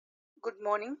Good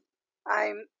morning.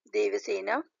 I'm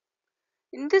Devasena.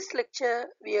 In this lecture,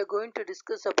 we are going to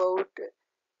discuss about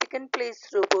pick and place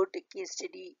robot case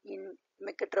study in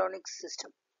Mechatronics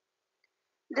System.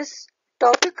 This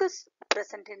topic is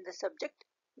present in the subject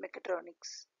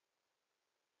Mechatronics.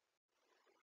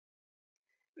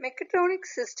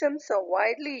 Mechatronics systems are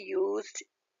widely used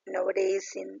nowadays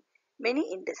in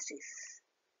many industries.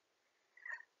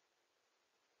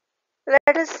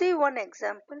 Let us see one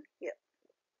example here.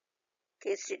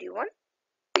 Case study 1,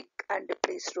 pick and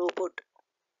place robot.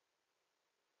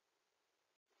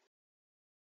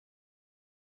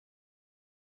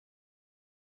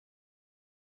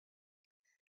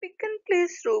 Pick and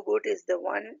place robot is the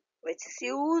one which is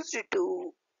used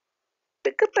to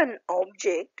pick up an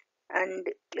object and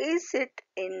place it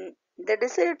in the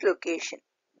desired location.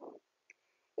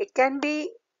 It can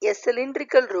be a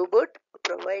cylindrical robot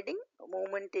providing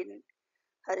movement in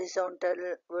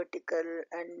horizontal, vertical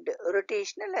and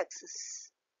rotational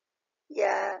axis.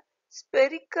 A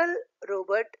spherical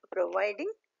robot providing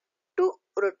two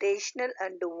rotational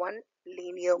and one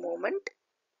linear movement.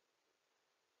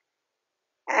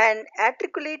 An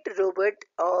articulate robot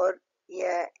or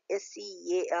a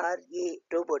SCARA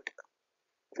robot,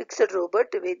 fixed robot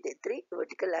with three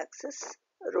vertical axis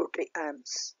rotary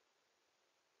arms.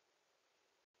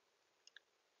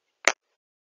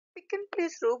 Pick and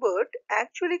place robot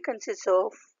actually consists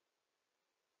of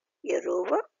a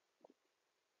rover,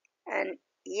 an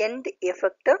end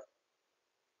effector,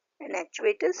 an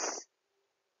actuators,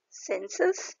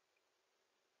 sensors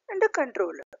and a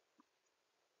controller.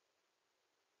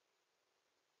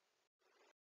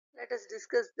 Let us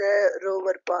discuss the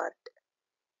rover part.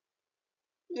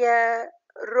 A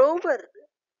rover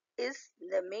is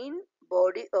the main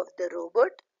body of the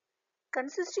robot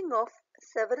consisting of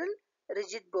several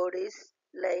rigid bodies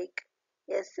like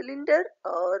a cylinder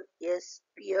or a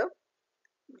sphere,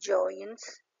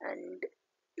 joints and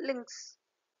links.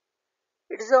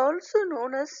 It is also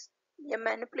known as a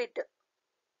manipulator.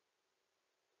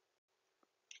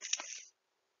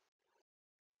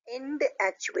 End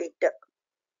actuator.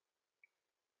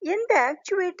 End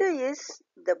actuator is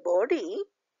the body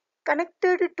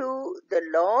connected to the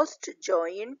last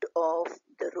joint of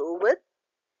the rover,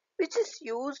 which is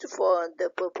used for the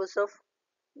purpose of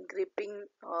gripping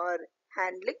or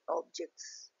handling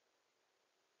objects.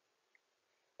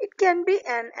 It can be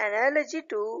an analogy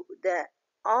to the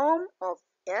arm of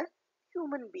a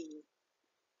human being.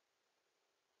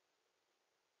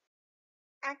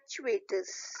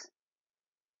 Actuators.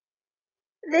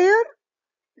 They are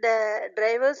the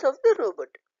drivers of the robot.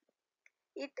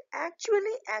 It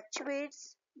actually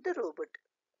actuates the robot.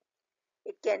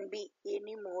 It can be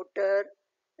any motor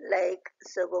like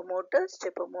servo motor,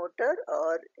 stepper motor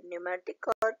or pneumatic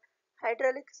or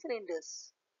hydraulic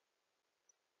cylinders.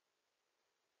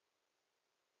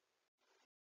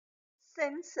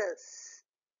 Sensors.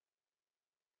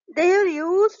 They are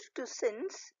used to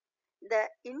sense the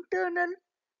internal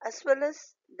as well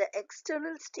as the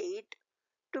external state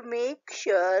to make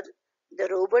sure the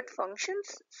robot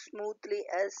functions smoothly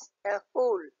as a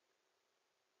whole.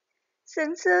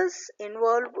 Sensors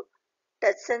involve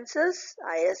touch sensors,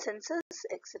 IR sensors,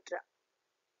 etc.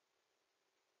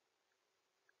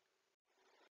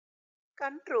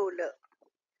 Controller.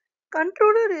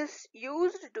 Controller is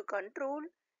used to control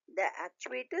the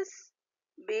actuators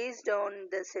based on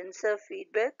the sensor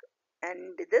feedback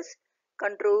and thus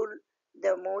control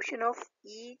the motion of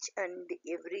each and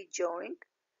every joint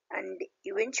and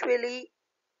eventually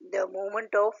the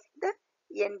movement of the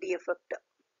end effector.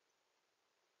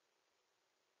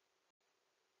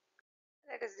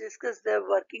 Let us discuss the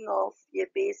working of a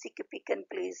basic pick and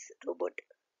place robot.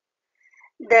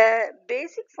 The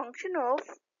basic function of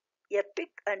a pick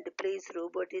and place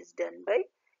robot is done by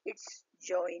its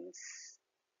joints.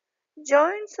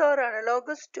 Joints are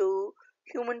analogous to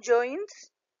human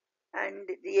joints and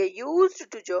they are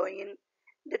used to join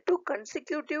the two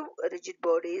consecutive rigid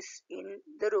bodies in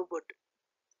the robot.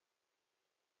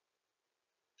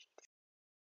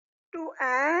 To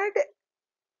add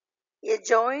a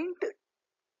joint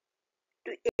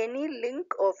to any link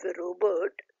of a robot,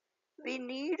 we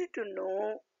need to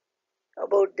know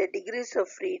about the degrees of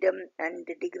freedom and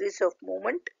the degrees of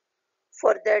movement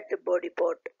for that body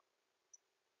part.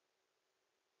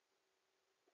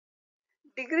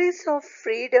 Degrees of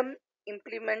freedom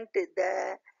implement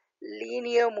the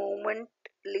linear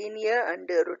and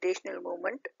rotational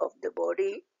movement of the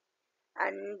body,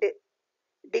 and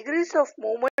degrees of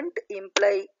movement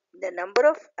imply the number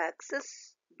of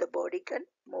axes the body can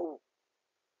move.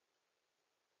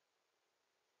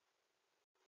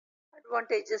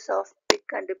 Advantages of pick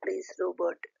and place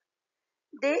robot.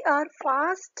 They are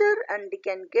faster and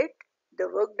can get the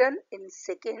work done in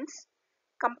seconds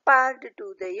compared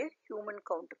to their human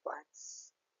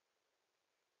counterparts.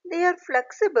 They are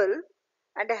flexible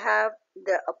and have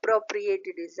the appropriate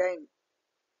design.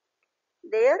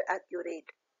 They are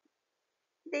accurate.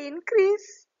 They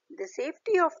increase the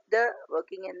safety of the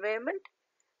working environment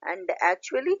and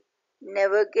actually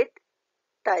never get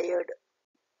tired.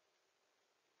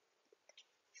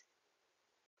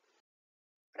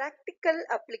 Practical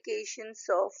applications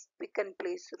of pick and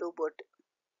place robot.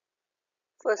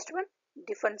 First one,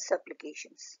 defense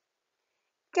applications.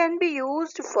 Can be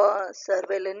used for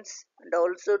surveillance and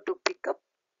also to pick up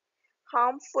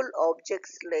harmful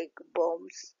objects like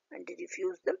bombs and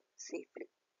defuse them safely.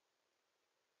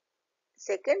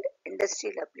 Second,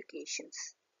 industrial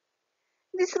applications.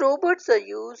 These robots are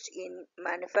used in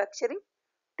manufacturing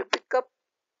to pick up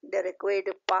the required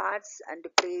parts and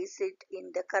place it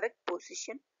in the correct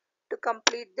position to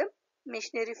complete the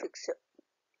machinery fixture.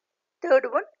 Third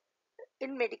one,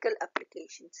 in medical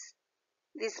applications.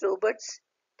 These robots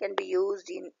can be used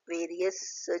in various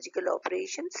surgical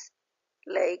operations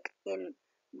like in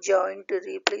joint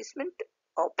replacement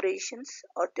operations,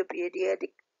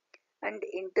 orthopedic and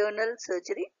internal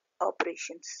surgery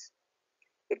operations.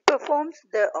 It performs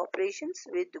the operations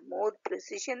with more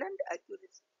precision and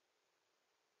accuracy.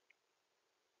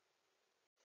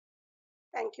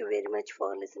 Thank you very much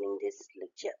for listening this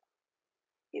lecture.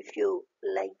 If you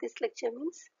like this lecture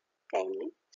means kindly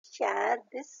share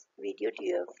this video to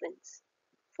your friends.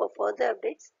 For further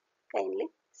updates, kindly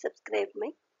subscribe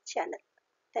my channel.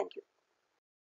 Thank you.